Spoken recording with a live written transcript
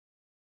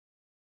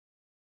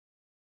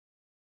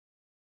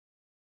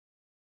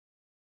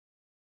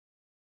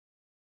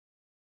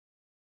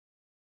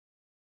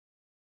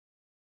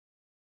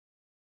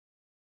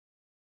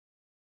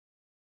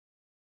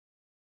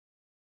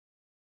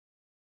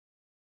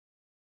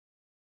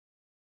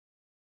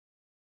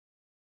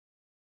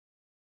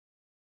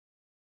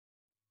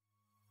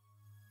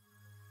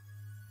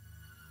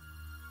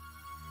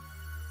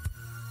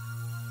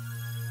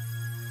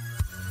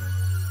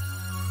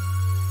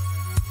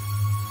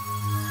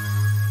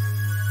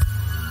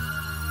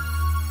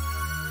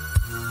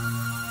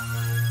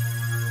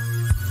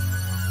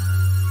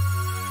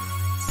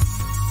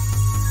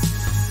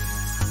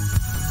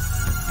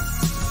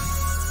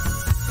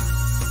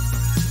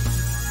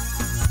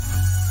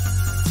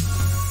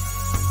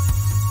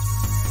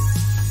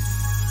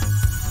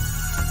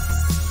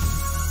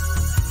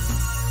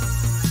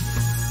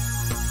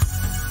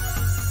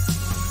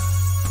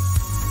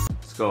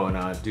going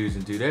on, dudes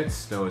and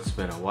dudettes? Know it's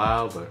been a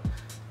while, but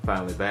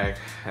finally back.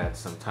 Had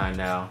some time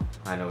now.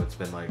 I know it's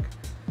been like,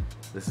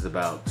 this is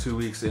about 2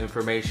 weeks of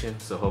information,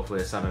 so hopefully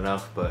it's not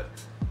enough, but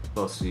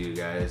most of you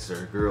guys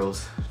or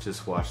girls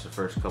just watch the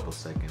first couple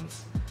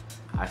seconds.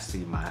 I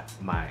see my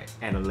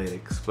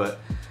analytics, but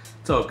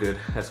it's all good.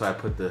 That's why I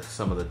put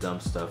some of the dumb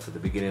stuff at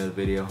the beginning of the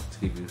video to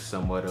give you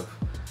somewhat of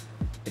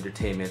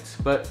entertainment.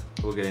 But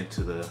we'll get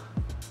into the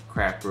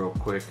crap real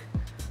quick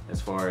as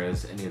far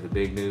as any of the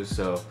big news.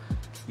 So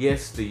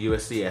yes, the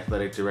USC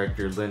athletic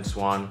director Lynn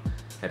Swann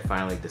had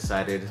finally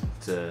decided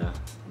to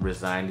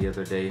resign the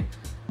other day,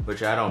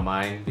 which I don't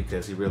mind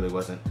because he really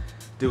wasn't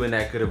doing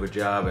that good of a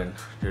job, and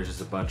there's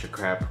just a bunch of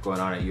crap going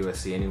on at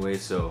USC anyway,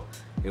 so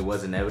it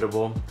was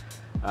inevitable.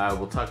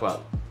 We'll talk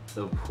about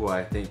who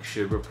I think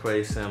should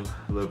replace him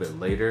a little bit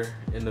later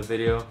in the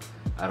video.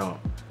 I don't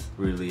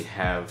really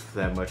have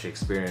that much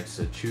experience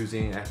to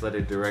choosing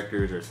athletic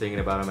directors or thinking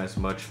about them as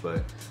much,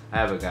 but I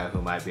have a guy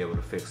who might be able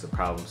to fix the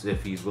problems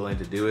if he's willing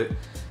to do it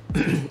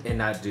and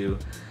not do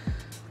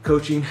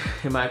coaching,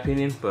 in my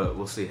opinion, but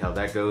we'll see how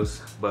that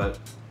goes. But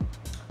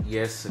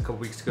yes, a couple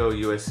weeks ago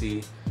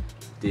USC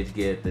did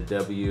get the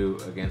W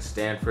against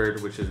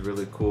Stanford, which is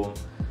really cool,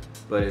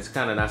 but it's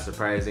kind of not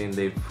surprising.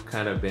 They've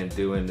kind of been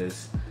doing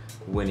this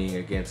winning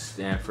against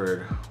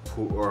Stanford,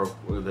 or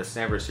the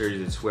Stanford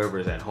series, it's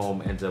whoever's at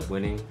home ends up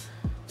winning.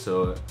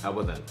 So I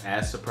wasn't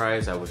as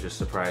surprised. I was just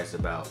surprised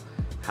about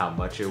how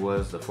much it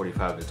was, the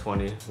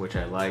 45-20, which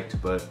I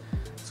liked, but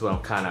it's what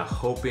I'm kind of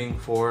hoping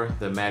for.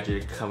 The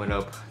Magic coming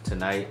up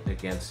tonight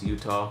against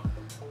Utah,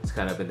 it's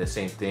kind of been the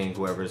same thing.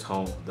 Whoever's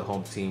home, the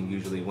home team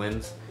usually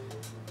wins,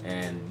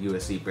 and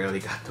USC barely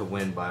got to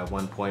win by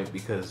 1 point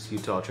because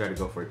Utah tried to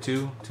go for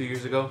two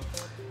years ago,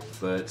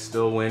 but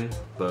still win.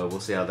 But we'll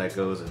see how that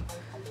goes,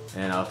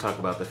 and I'll talk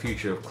about the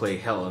future of Clay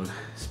Helton,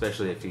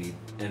 especially if he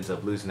ends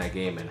up losing that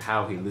game and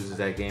how he loses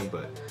that game.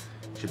 But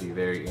it should be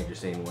very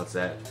interesting once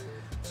that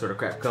sort of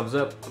crap comes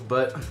up.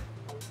 But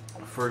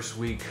first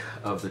week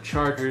of the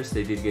Chargers,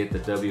 they did get the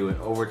W in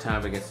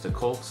overtime against the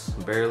Colts,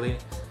 barely.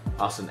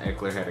 Austin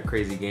Eckler had a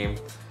crazy game,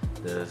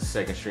 the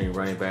second string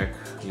running back,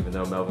 even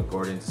though Melvin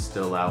Gordon's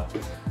still out.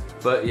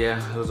 But yeah,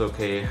 it was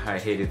okay. I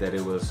hated that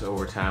it was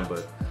overtime,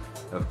 but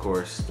of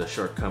course the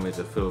shortcomings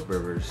of Philip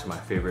Rivers, my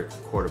favorite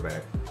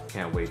quarterback.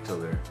 Can't wait till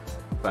they're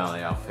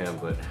finally off him,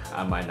 but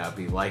I might not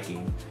be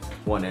liking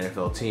one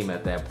NFL team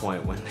at that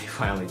point when they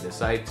finally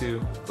decide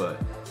to, but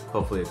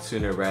hopefully it's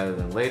sooner rather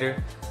than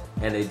later.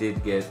 And they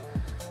did get,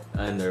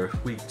 in their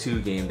week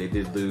 2 game, they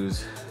did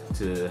lose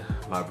to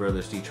my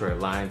brother's Detroit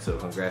Lions, so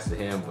congrats to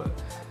him. But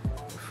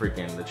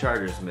freaking the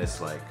Chargers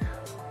missed like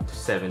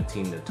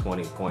 17 to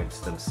 20 points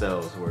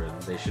themselves, where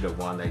they should have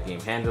won that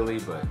game handily,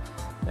 but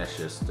that's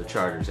just the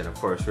Chargers. And of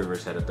course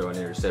Rivers had to throw an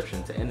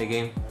interception to end the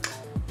game.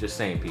 Just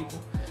saying,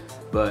 people.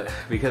 But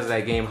because of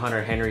that game,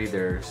 Hunter Henry,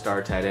 their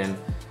star tight end,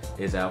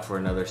 is out for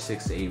another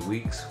 6 to 8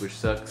 weeks, which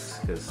sucks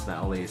because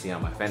not only is he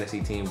on my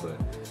fantasy team, but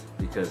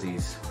because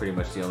he's pretty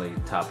much the only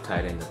top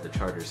tight end that the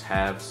Chargers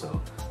have,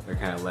 so they're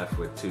kind of left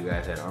with 2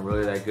 guys that aren't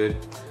really that good.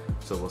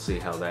 So we'll see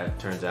how that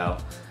turns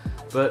out.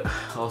 But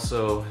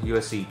also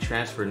USC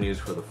transfer news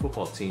for the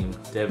football team.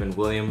 Devin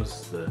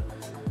Williams, the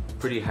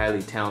pretty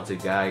highly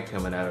talented guy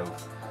coming out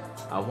of,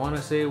 I want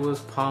to say it was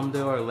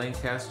Palmdale or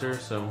Lancaster,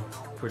 some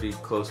pretty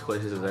close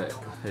places that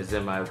is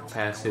in my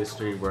past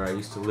history where I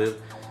used to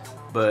live.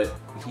 But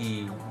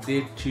he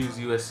did choose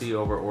USC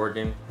over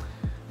Oregon,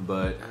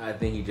 but I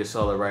think he just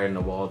saw the writing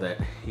on the wall that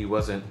he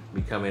wasn't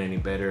becoming any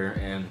better,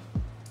 and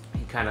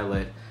he kind of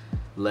let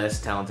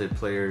less talented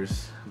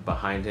players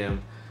behind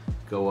him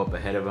go up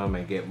ahead of him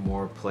and get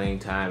more playing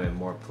time and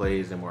more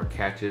plays and more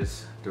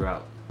catches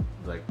throughout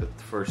like the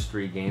first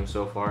 3 games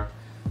so far.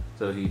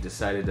 So he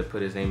decided to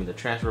put his name in the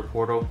transfer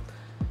portal.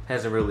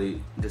 Hasn't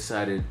really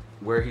decided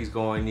where he's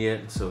going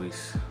yet, so I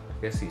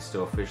guess he's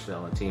still officially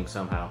on the team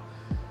somehow.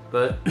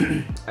 But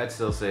I'd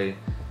still say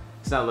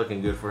it's not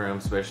looking good for him,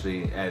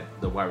 especially at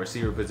the wide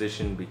receiver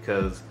position,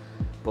 because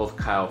both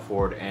Kyle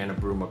Ford and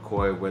Brew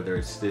McCoy, whether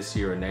it's this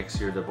year or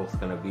next year, they're both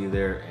going to be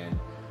there, and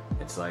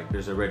it's like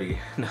there's already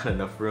not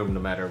enough room no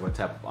matter what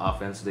type of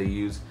offense they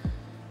use.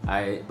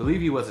 I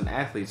believe he was an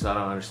athlete, so I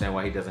don't understand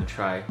why he doesn't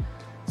try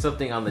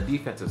something on the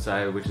defensive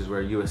side, which is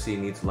where USC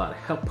needs a lot of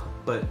help,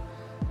 but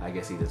I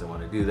guess he doesn't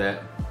want to do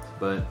that.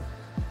 But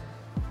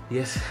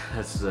yes,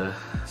 that's the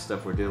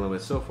stuff we're dealing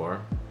with so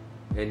far.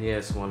 And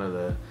yes, one of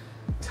the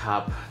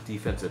top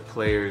defensive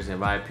players, in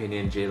my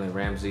opinion, Jalen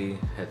Ramsey,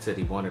 had said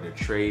he wanted a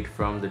trade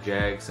from the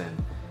Jags, and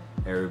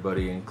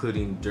everybody,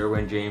 including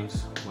Derwin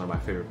James, one of my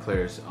favorite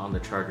players on the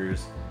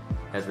Chargers,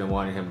 has been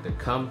wanting him to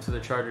come to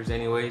the Chargers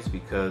anyways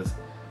because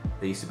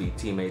they used to be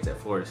teammates at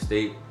Florida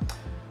State.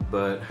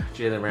 But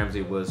Jalen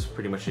Ramsey was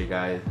pretty much a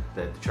guy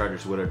that the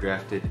Chargers would have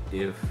drafted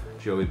if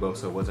Joey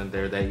Bosa wasn't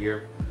there that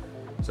year.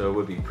 So it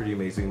would be pretty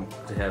amazing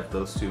to have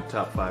those 2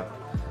 top 5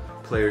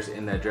 players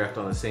in that draft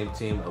on the same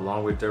team,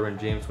 along with Derwin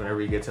James whenever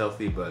he gets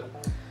healthy.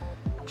 But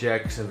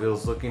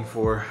Jacksonville's looking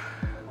for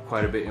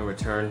quite a bit in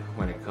return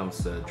when it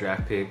comes to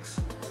draft picks,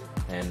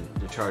 and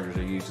the Chargers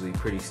are usually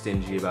pretty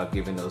stingy about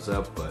giving those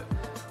up, but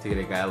to get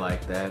a guy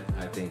like that,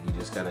 I think you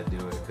just got to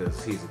do it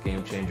because he's a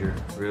game changer,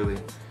 really.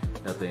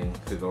 Nothing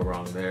could go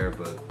wrong there,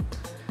 but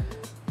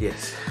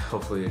yes,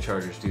 hopefully the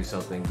Chargers do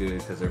something good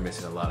because they're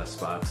missing a lot of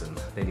spots and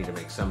they need to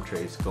make some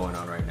trades going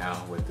on right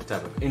now with the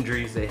type of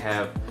injuries they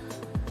have.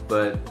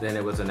 But then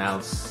it was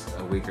announced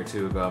a week or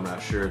two ago, I'm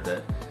not sure,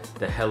 that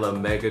the Hella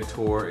Mega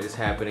Tour is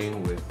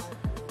happening with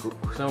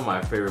some of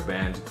my favorite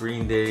bands,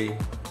 Green Day,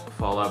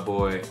 Fall Out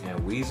Boy, and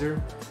Weezer.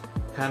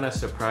 Kind of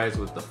surprised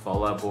with the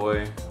Fall Out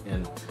Boy,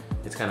 and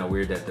it's kind of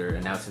weird that they're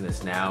announcing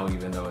this now,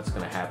 even though it's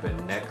going to happen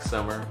next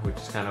summer, which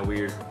is kind of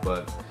weird.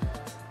 But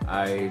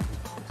I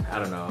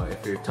don't know,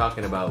 if you're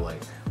talking about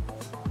like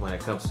when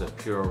it comes to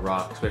pure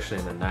rock, especially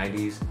in the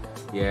 90s,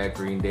 yeah,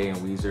 Green Day and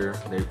Weezer,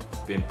 they've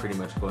been pretty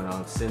much going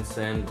on since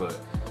then, but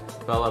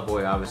Fall Out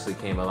Boy obviously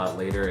came a lot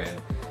later,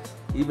 and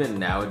even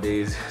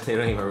nowadays, they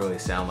don't even really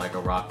sound like a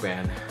rock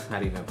band,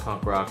 not even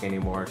punk rock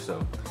anymore,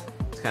 so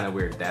it's kind of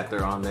weird that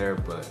they're on there,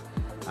 but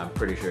I'm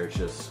pretty sure it's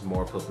just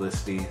more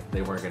publicity.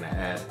 They weren't going to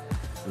add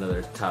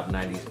another top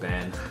 90s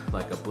band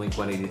like a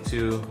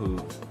Blink-182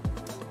 who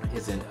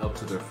isn't up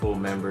to their full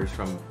members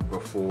from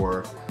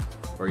before,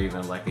 or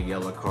even like a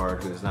Yellow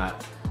Card who's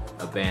not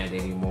a band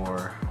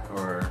anymore,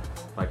 or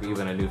like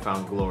even a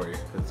Newfound Glory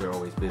because they're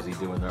always busy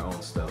doing their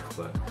own stuff.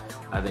 But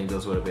I think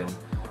those would have been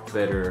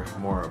better,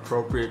 more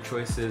appropriate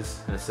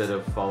choices instead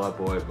of Fall Out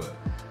Boy, but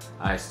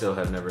I still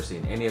have never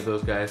seen any of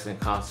those guys in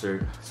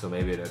concert, so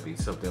maybe that'd be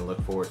something to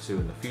look forward to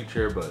in the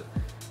future. But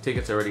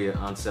tickets are already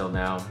on sale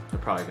now. They're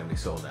probably gonna be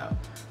sold out,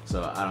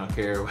 so I don't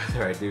care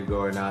whether I do go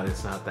or not.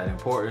 It's not that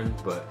important,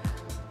 but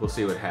we'll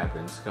see what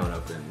happens coming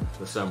up in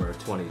the summer of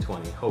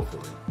 2020,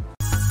 hopefully.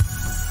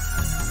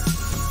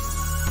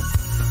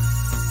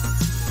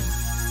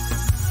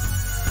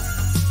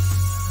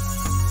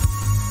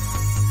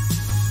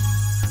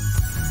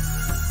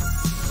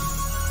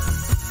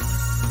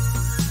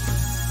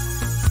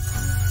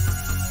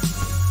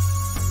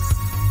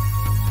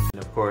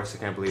 Of course, I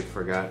can't believe I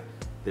forgot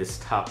this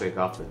topic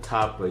off the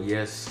top, but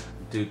yes,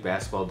 Duke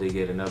basketball did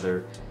get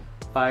another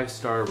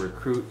 5-star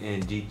recruit in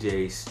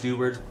DJ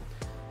Steward.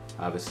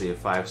 Obviously a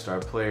 5-star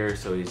player,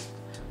 so I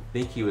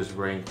think he was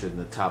ranked in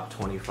the top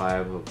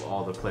 25 of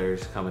all the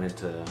players coming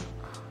into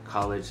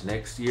college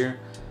next year.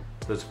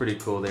 So it's pretty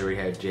cool. They already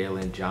had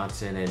Jalen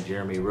Johnson and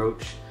Jeremy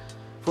Roach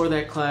for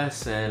that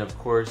class, and of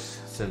course,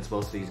 since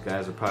most of these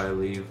guys will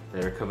probably leave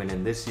that are coming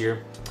in this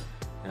year,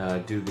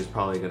 Duke is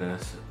probably gonna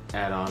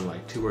add on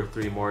like 2 or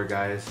 3 more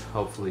guys,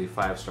 hopefully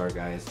 5-star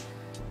guys,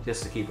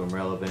 just to keep them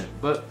relevant.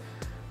 But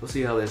we'll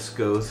see how this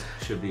goes.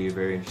 Should be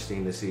very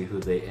interesting to see who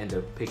they end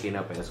up picking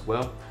up as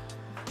well.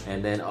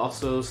 And then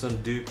also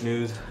some Duke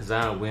news.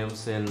 Zion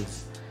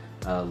Williamson's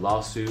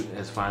lawsuit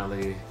has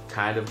finally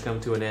kind of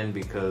come to an end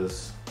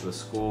because the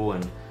school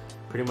and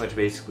pretty much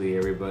basically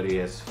everybody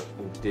has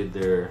did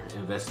their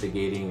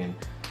investigating and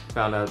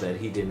found out that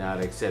he did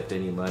not accept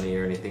any money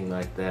or anything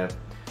like that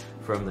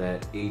from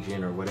that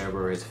agent or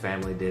whatever. His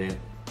family didn't.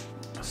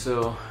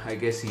 So I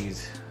guess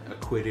he's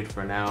acquitted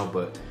for now,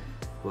 but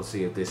we'll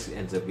see if this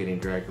ends up getting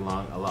dragged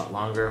along a lot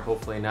longer.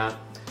 Hopefully not.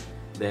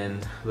 Then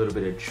a little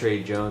bit of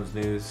Trey Jones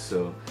news.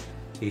 So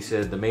he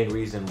said the main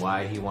reason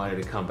why he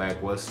wanted to come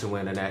back was to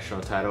win a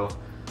national title.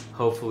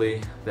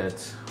 Hopefully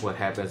that's what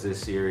happens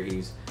this year.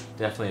 He's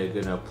definitely a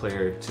good enough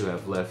player to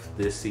have left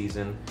this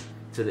season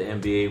to the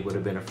NBA. Would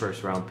have been a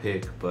 1st-round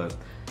pick, but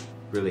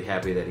really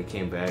happy that he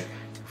came back,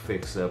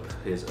 fixed up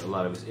a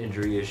lot of his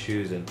injury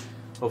issues, and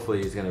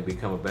hopefully he's going to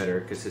become a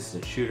better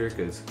consistent shooter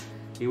because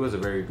he was a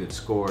very good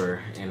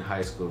scorer in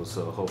high school.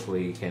 So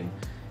hopefully he can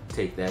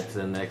take that to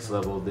the next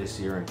level this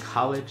year in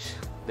college.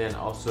 Then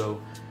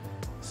also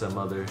some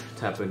other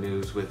type of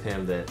news with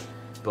him that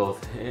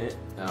both,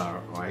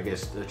 or I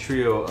guess the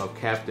trio of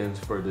captains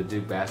for the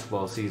Duke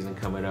basketball season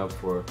coming up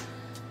for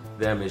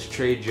them is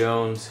Trey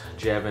Jones,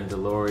 Javin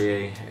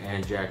DeLaurier,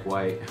 and Jack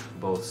White,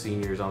 both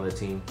seniors on the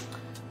team,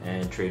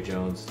 and Trey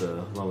Jones,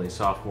 the lonely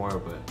sophomore,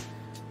 but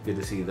good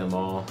to see them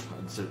all.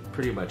 It's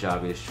pretty much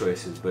obvious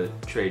choices,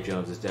 but Trey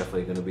Jones is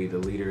definitely going to be the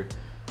leader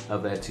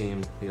of that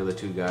team. The other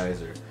 2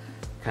 guys are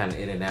kind of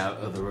in and out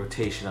of the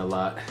rotation a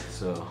lot,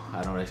 so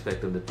I don't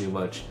expect them to do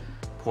much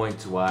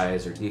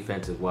points-wise or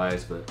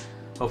defensive-wise, but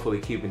hopefully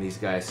keeping these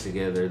guys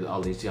together,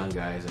 all these young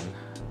guys, and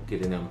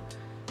getting them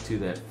to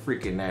that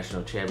freaking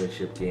national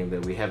championship game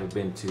that we haven't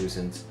been to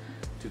since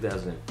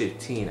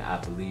 2015, I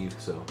believe,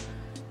 so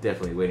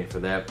definitely waiting for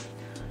that.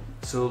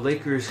 So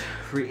Lakers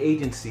free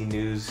agency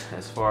news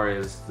as far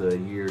as the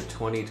year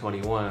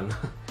 2021,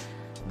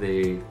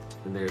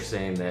 they're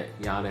saying that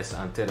Giannis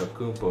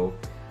Antetokounmpo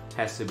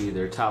has to be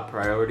their top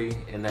priority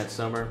in that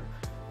summer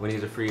when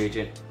he's a free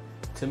agent.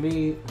 To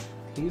me,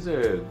 he's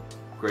a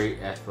great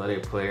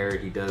athletic player.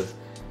 He does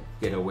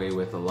get away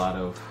with a lot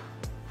of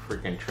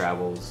freaking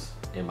travels,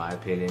 in my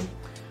opinion,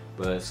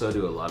 but so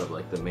do a lot of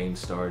like the main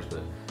stars.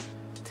 But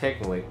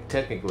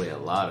technically a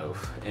lot of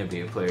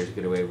NBA players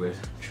get away with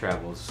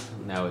travels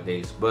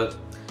nowadays. But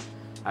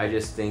I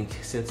just think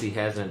since he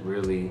hasn't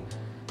really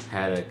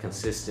had a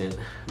consistent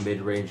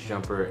mid-range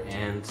jumper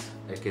and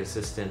a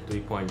consistent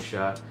 3-point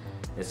shot,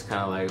 it's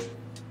kind of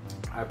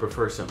like I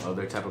prefer some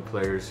other type of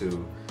players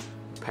who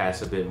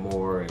pass a bit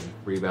more and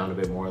rebound a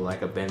bit more,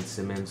 like a Ben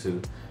Simmons,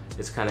 who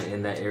is kind of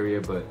in that area.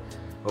 But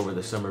over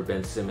the summer,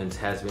 Ben Simmons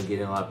has been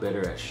getting a lot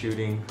better at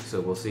shooting, so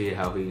we'll see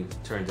how he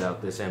turns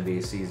out this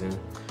NBA season.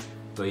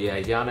 But yeah,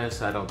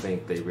 Giannis, I don't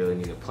think they really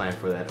need a plan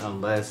for that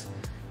unless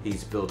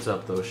he's built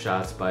up those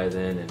shots by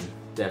then, and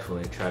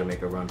definitely try to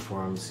make a run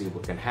for him, see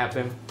what can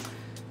happen.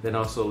 Then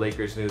also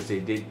Lakers news,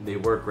 they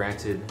were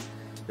granted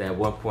that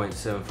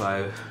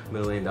 $1.75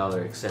 million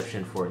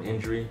exception for an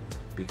injury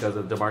because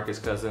of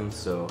DeMarcus Cousins.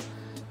 So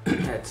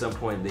at some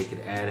point they could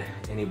add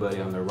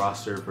anybody on their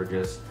roster for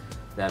just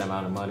that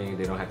amount of money.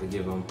 They don't have to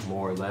give them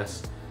more or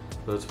less.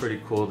 So it's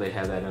pretty cool they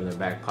have that in their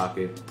back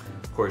pocket.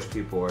 Of course,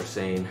 people are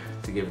saying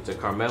to give it to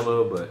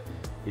Carmelo, but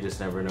you just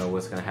never know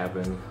what's going to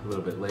happen a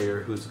little bit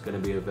later, who's going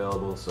to be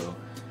available. So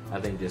I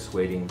think just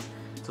waiting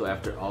till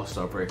after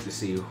All-Star break to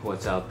see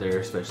what's out there,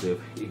 especially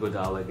if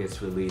Iguodala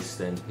gets released,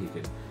 then he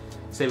could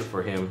save it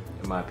for him,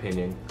 in my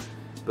opinion.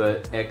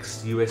 But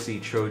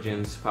ex-USC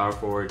Trojans power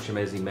forward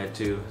Chimezie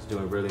Metu is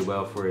doing really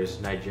well for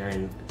his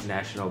Nigerian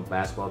national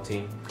basketball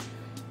team,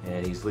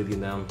 and he's leading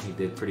them. He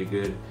did pretty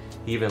good.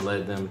 He even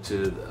led them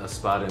to a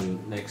spot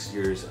in next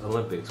year's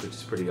Olympics, which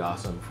is pretty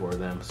awesome for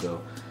them.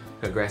 So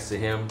congrats to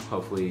him.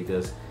 Hopefully he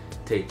does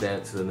take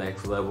that to the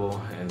next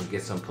level and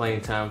get some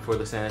playing time for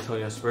the San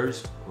Antonio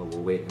Spurs. Well,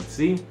 we'll wait and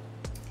see.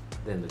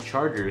 Then the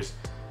Chargers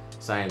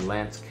signed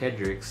Lance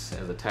Kendricks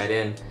as a tight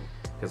end,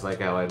 because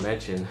like how I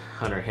mentioned,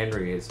 Hunter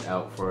Henry is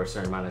out for a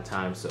certain amount of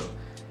time, so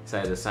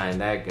decided to sign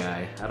that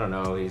guy. I don't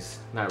know, he's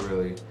not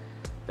really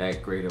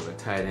that great of a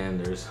tight end.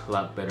 There's a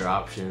lot better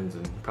options,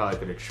 and probably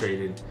could have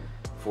traded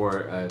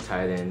for a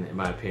tight end, in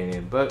my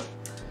opinion. But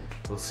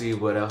we'll see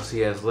what else he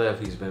has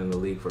left. He's been in the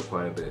league for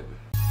quite a bit.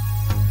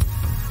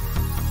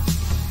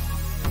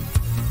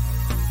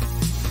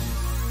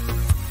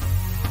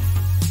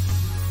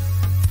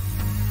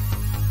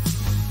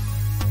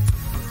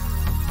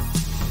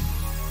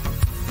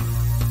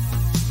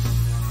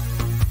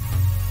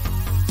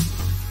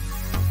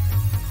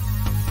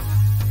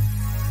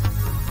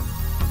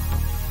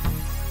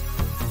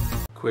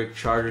 Quick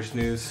Chargers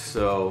news.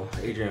 So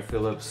Adrian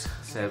Phillips,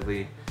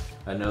 sadly,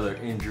 another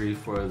injury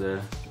for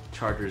the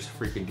Chargers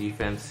freaking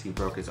defense. He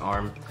broke his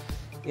arm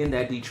in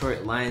that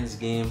Detroit Lions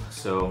game,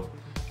 so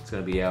it's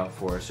going to be out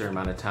for a certain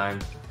amount of time.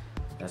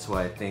 That's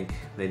why I think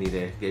they need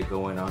to get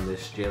going on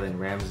this Jalen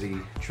Ramsey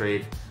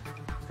trade,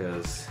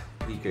 because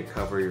he could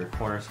cover your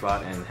corner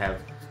spot and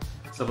have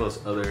some of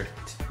those other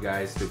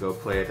guys to go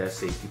play at that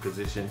safety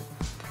position,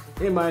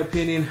 in my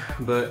opinion.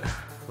 But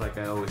like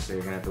I always say,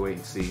 you're going to have to wait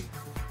and see.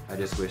 I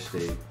just wish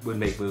they would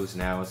make moves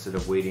now instead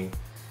of waiting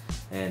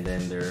and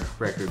then their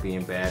record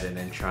being bad and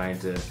then trying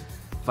to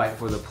fight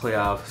for the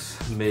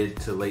playoffs mid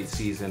to late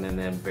season and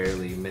then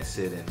barely miss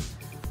it and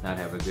not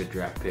have a good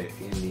draft pick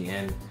in the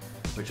end,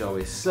 which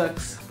always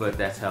sucks. But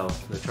that's how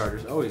the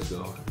Chargers always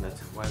go, and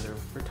that's why they're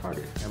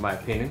retarded, in my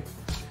opinion.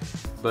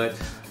 But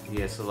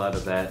yes, a lot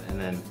of that.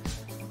 And then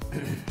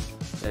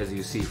as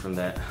you see from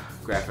that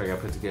graphic I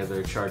put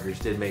together, Chargers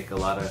did make a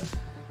lot of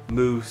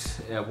moves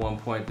at one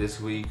point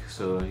this week,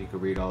 so you can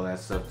read all that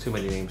stuff. Too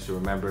many names to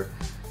remember.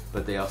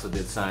 But they also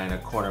did sign a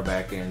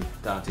cornerback in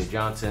Dante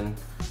Johnson,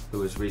 who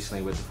was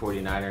recently with the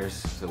 49ers,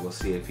 so we'll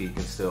see if he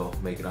can still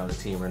make it on the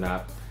team or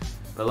not.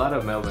 But a lot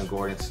of Melvin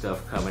Gordon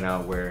stuff coming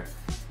out, where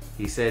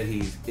he said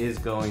he is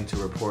going to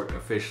report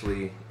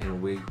officially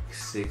in week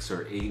 6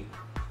 or 8,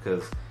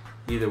 because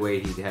either way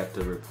he'd have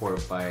to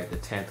report by the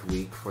 10th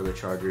week for the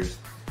Chargers.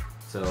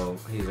 So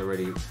he's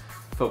already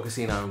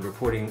focusing on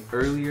reporting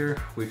earlier,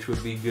 which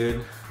would be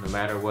good no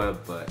matter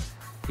what, but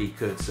he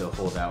could still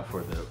hold out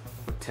for the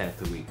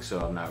 10th week, so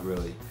I'm not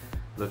really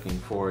looking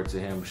forward to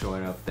him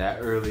showing up that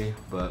early,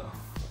 but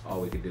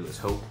all we could do is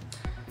hope.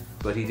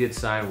 But he did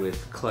sign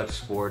with Clutch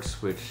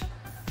Sports, which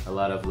a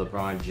lot of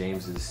LeBron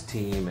James's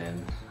team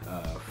and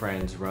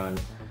friends run,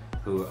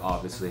 who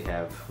obviously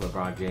have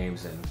LeBron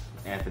James and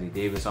Anthony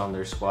Davis on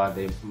their squad.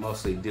 They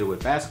mostly deal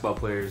with basketball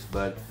players,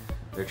 but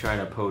they're trying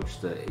to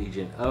poach the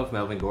agent of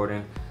Melvin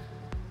Gordon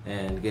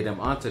and get him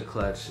onto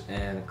Clutch,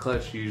 and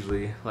Clutch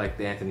usually, like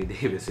the Anthony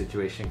Davis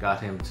situation,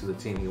 got him to the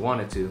team he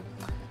wanted to.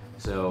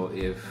 So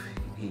if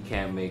he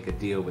can't make a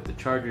deal with the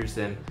Chargers,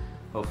 then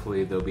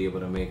hopefully they'll be able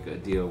to make a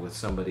deal with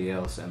somebody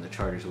else, and the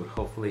Chargers would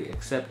hopefully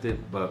accept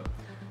it. But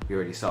you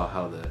already saw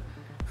how the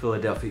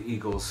Philadelphia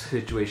Eagles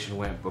situation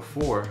went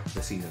before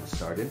the season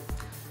started.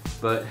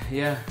 But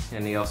yeah,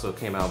 and he also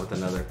came out with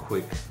another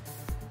quick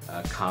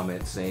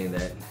comment saying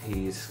that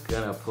he's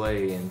gonna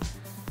play and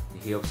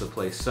he hopes to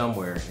play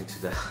somewhere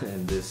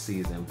in this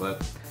season.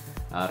 But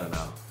I don't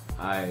know,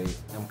 I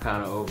am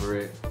kind of over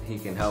it. He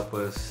can help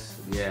us,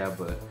 yeah,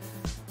 but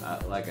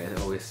like I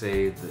always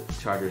say, the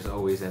Chargers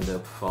always end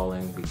up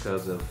falling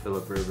because of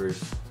Phillip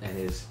Rivers and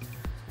his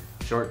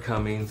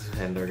shortcomings,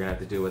 and they're gonna have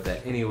to deal with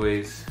that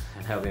anyways.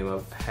 And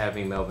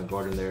having Melvin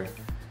Gordon there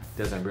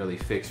doesn't really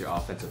fix your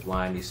offensive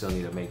line. You still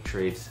need to make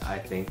trades, I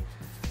think,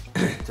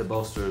 to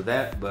bolster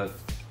that. But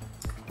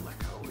like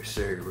I always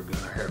say, we're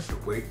gonna have to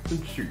wait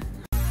and see.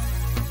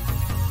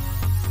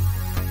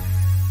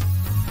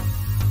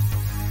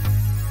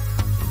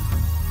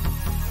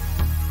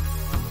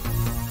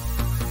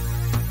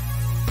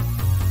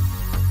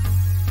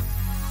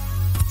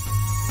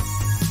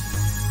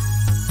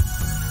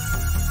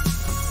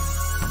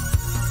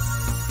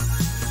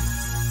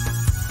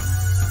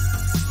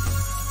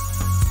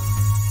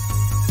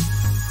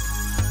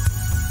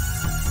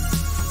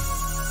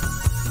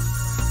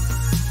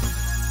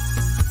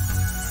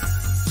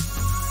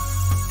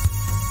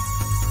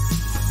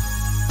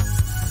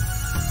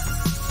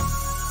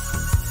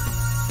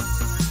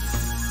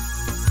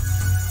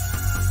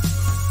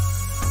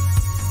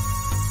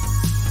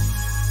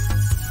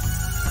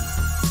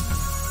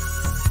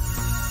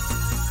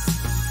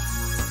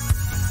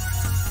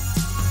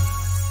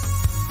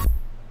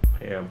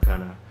 I'm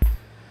kind of,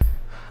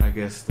 I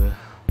guess the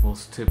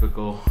most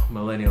typical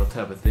millennial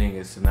type of thing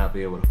is to not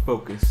be able to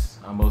focus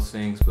on most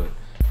things, but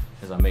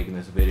as I'm making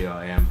this video,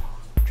 I am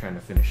trying to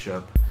finish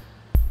up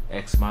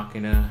Ex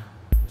Machina.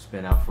 It's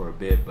been out for a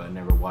bit, but I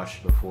never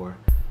watched it before.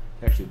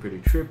 It's actually pretty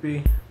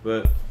trippy,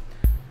 but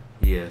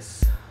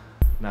yes,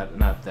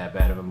 not that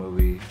bad of a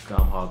movie.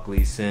 Domhnall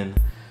Gleeson,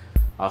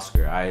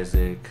 Oscar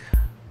Isaac,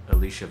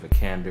 Alicia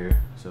Vikander,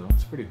 so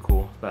it's pretty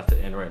cool. It's about to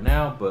end right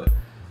now, but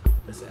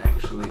let's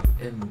actually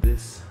end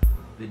this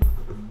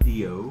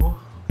video,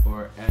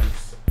 or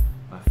as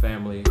my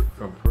family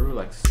from Peru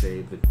like to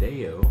say,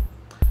 video.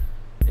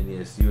 And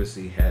yes,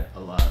 USC had a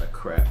lot of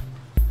crap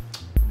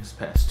this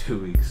past 2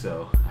 weeks,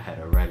 so I had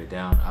to write it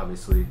down,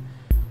 obviously.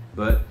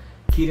 But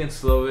Kedon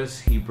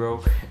Slovis, he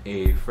broke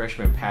a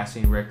freshman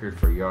passing record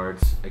for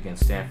yards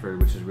against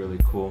Stanford, which is really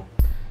cool.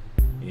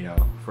 You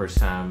know, first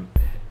time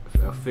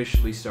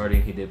officially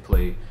starting. He did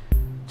play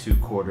 2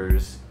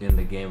 quarters in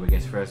the game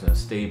against Fresno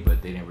State,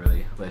 but they didn't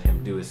really let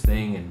him do his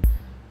thing. And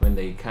when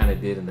they kind of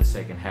did in the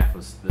second half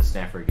of the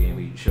Stanford game,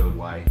 he showed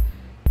why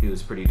he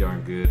was pretty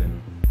darn good,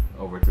 and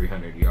over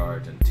 300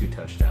 yards and 2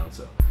 touchdowns.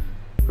 So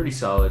pretty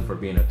solid for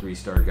being a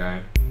 3-star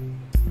guy.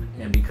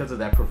 And because of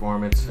that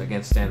performance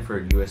against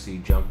Stanford,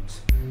 USC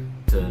jumped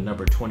to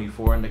number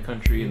 24 in the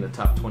country in the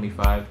top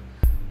 25,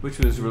 which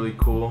was really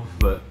cool.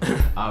 But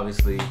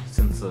obviously,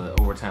 since the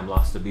overtime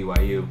loss to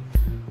BYU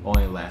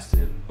only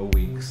lasted a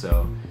week,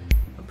 so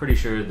I'm pretty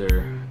sure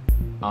they're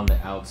on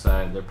the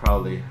outside. They're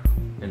probably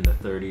in the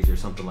 30s or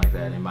something like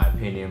that, in my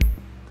opinion.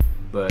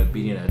 But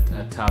beating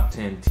a top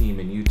 10 team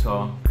in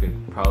Utah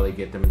could probably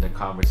get them in the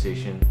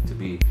conversation to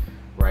be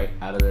right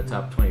out of the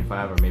top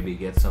 25, or maybe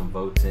get some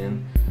votes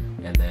in.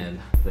 And then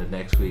the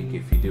next week,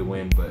 if you do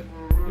win, but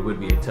it would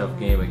be a tough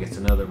game against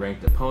another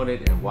ranked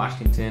opponent in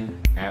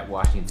Washington, at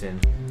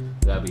Washington.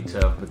 That'd be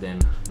tough, but then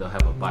they'll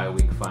have a bye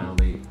week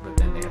finally, but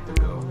then they have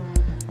to go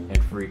and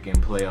freaking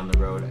play on the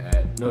road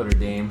at Notre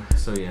Dame.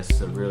 So yes,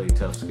 it's a really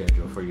tough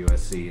schedule for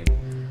USC,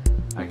 and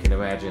I can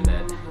imagine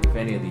that if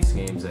any of these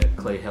games that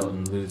Clay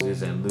Helton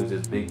loses, and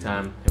loses big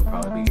time, he'll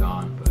probably be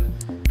gone,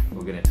 but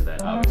we'll get into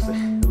that obviously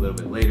a little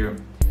bit later.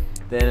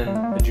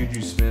 Then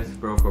Juju Smith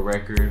broke a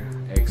record,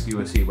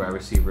 ex-USC wide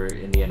receiver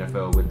in the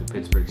NFL with the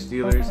Pittsburgh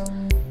Steelers.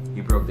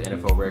 He broke the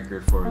NFL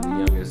record for the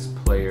youngest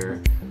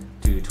player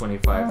to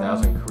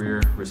 25,000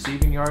 career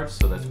receiving yards,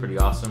 so that's pretty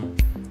awesome.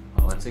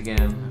 Once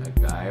again, a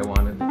guy I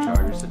wanted the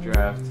Chargers to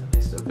draft, and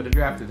they still could have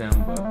drafted him,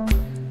 but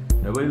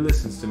nobody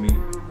listens to me.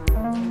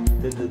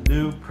 The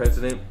new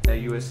president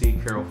at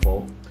USC, Carol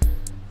Folt,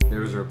 there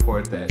was a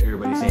report that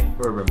everybody's saying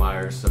Urban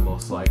Meyer is the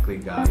most likely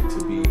guy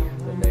to be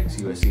the next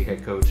USC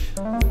head coach,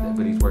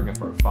 but he's working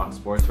for Fox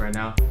Sports right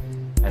now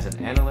as an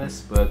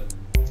analyst, but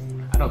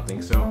I don't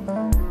think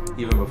so,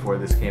 even before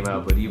this came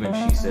out. But even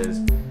she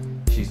says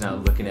she's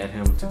not looking at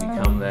him to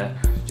become that,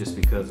 just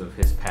because of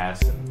his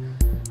past and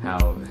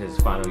how his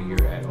final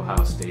year at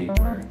Ohio State,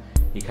 where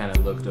he kind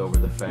of looked over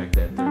the fact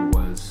that there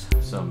was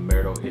some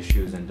marital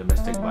issues and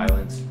domestic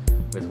violence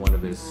with one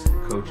of his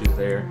coaches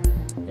there,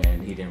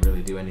 and he didn't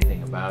really do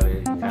anything about it.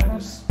 He kind of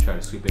just tried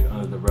to sweep it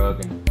under the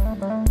rug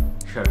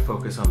and try to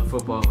focus on the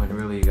football, when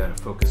really you got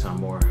to focus on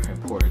more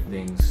important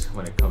things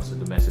when it comes to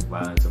domestic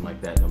violence and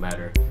like that, no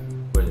matter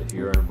whether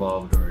you're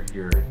involved or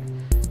you're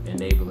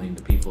enabling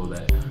the people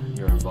that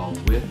you're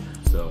involved with.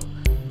 So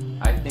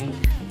I think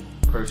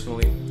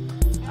personally,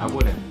 I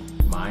wouldn't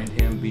mind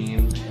him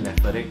being an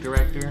athletic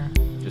director,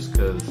 just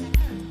because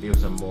it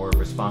gives him more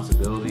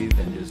responsibility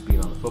than just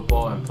being on the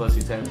football. And plus,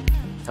 he's had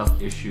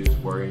health issues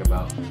worrying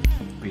about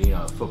being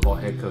a football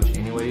head coach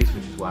anyways,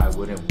 which is why I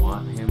wouldn't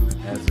want him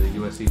as a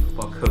USC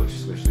football coach,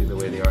 especially the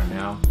way they are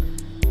now.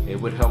 It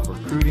would help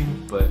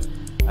recruiting, but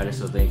I just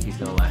don't think he's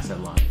going to last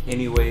that long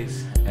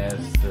anyways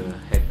as the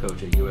head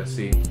coach at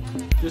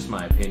USC. Just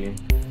my opinion.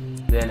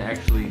 Then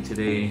actually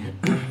today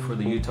for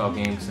the Utah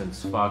game,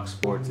 since Fox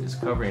Sports is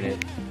covering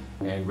it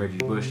and Reggie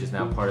Bush is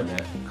now part of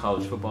that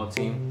college football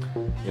team,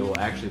 it will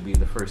actually be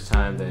the first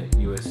time that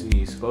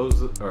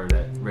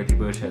that Reggie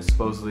Bush has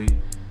supposedly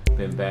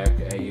been back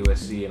at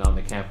USC and on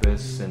the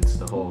campus since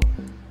the whole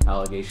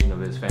allegation of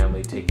his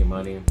family taking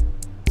money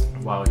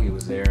while he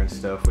was there and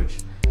stuff, which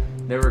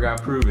never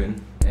got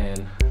proven. And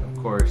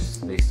of course,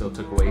 they still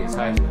took away his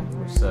Heisman,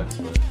 which sucks,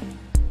 but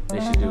they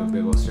should do a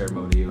big old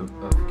ceremony of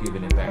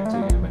giving it back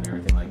to him and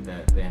everything like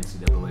that, the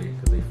NCAA,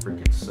 because they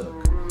freaking suck.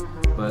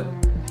 But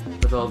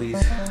with all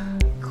these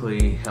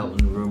Clay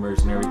Helton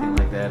rumors and everything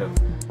like that of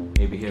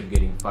maybe him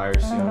getting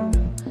fired soon,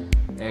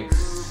 and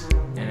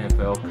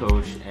ex-NFL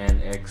coach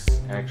and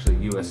ex-actually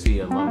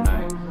USC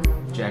alumni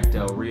Jack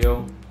Del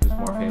Rio, who's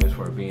more famous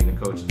for being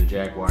the coach of the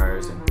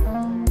Jaguars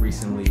and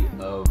recently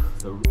of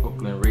the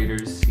Oakland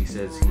Raiders, he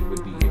says he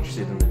would be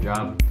interested in the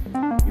job,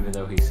 even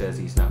though he says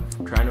he's not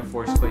trying to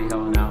force Clay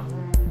Helton out.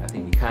 I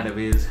think he kind of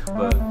is,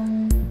 but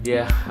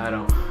yeah, I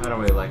don't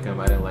really like him.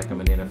 I didn't like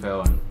him in the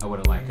NFL, and I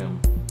wouldn't like him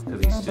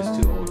because he's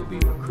just too old to be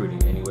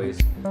recruiting anyways.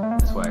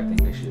 That's why I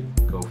think they should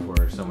go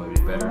for somebody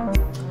better.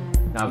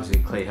 And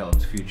obviously, Clay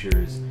Helton's future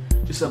is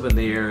just up in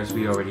the air, as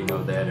we already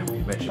know that, and we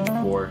mentioned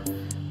before.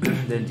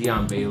 Then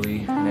Deion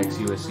Bailey, an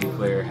ex-USC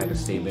player, had a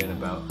statement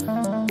about,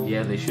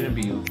 yeah, they shouldn't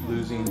be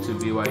losing to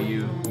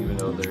BYU, even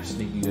though they're a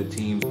sneaky good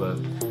team, but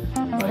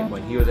like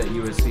when he was at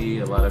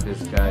USC, a lot of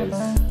his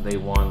guys, they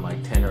won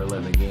like 10 or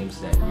 11 games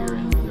that year,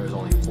 and there was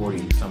only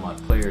 40 some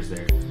odd players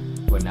there,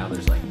 but now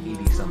there's like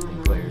 80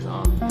 something players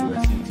on the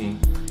USC team.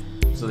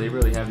 So they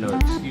really have no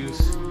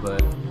excuse,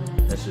 but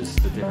that's just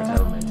a different type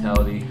of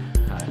mentality.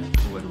 I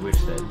would wish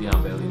that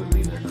Deion Bailey would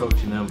be there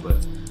coaching them, but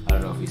I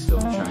don't know if he's still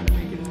trying to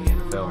make it in the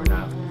NFL or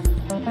not.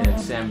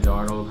 And Sam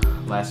Darnold,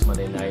 last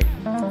Monday night,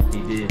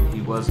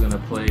 he was going to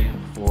play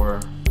for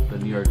the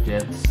New York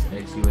Jets,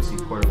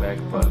 ex-USC quarterback,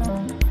 but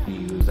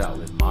he was out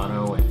with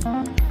mono, and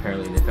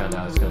apparently they found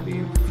out it's going to be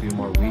a few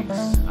more weeks.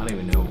 I don't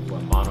even know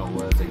what mono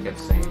was. They kept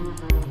saying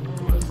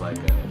it was like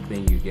a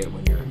thing you get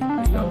when you're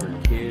a younger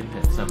kid,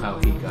 and somehow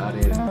he got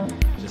it.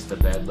 Just the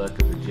bad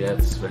luck of the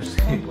Jets,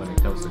 especially when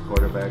it comes to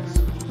quarterbacks,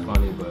 which is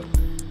funny, but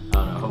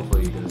I don't know.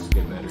 Hopefully he does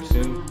get better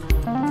soon.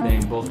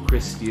 Then both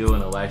Chris Steele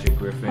and Elijah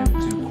Griffin,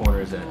 two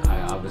corners that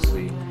I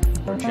obviously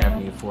were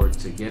championing for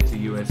to get to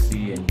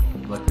USC,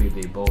 and luckily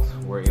they both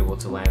were able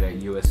to land at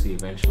USC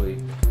eventually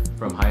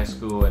from high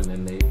school, and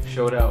then they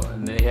showed out,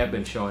 and they have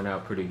been showing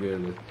out pretty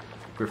good, with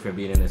Griffin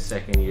being in his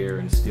second year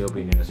and Steele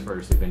being in his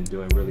first. They've been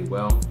doing really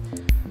well.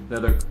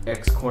 Another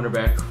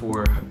ex-cornerback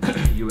for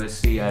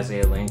USC,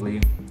 Isaiah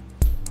Langley,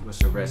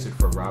 was arrested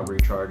for robbery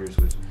charges,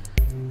 which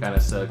kind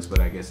of sucks, but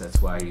I guess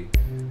that's why he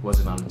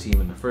wasn't on the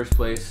team in the first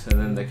place. And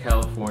then the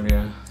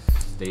California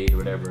state,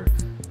 whatever,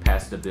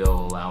 passed a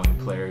bill allowing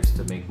players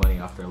to make money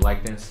off their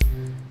likeness.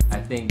 I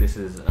think this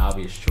is an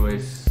obvious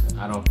choice.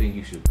 I don't think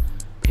you should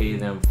pay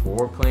them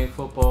for playing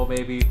football,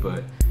 maybe,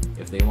 but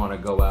if they want to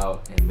go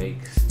out and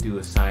do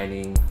a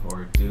signing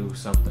or do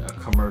something, a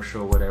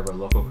commercial, whatever, a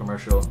local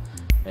commercial,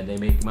 and they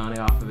make money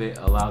off of it,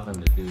 allow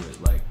them to do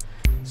it. Like,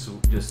 so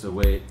just the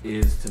way it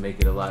is to make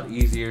it a lot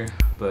easier,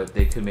 but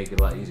they could make it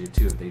a lot easier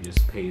too if they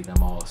just paid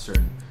them all a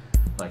certain,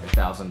 like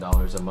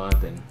 $1,000 a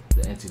month, and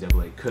the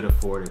NCAA could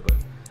afford it, but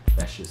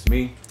that's just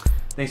me.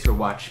 Thanks for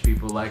watching,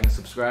 people. Like and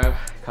subscribe,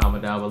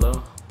 comment down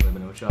below, let me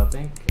know what y'all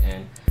think,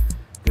 and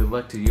good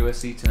luck to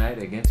USC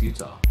tonight against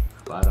Utah.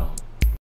 Bye on.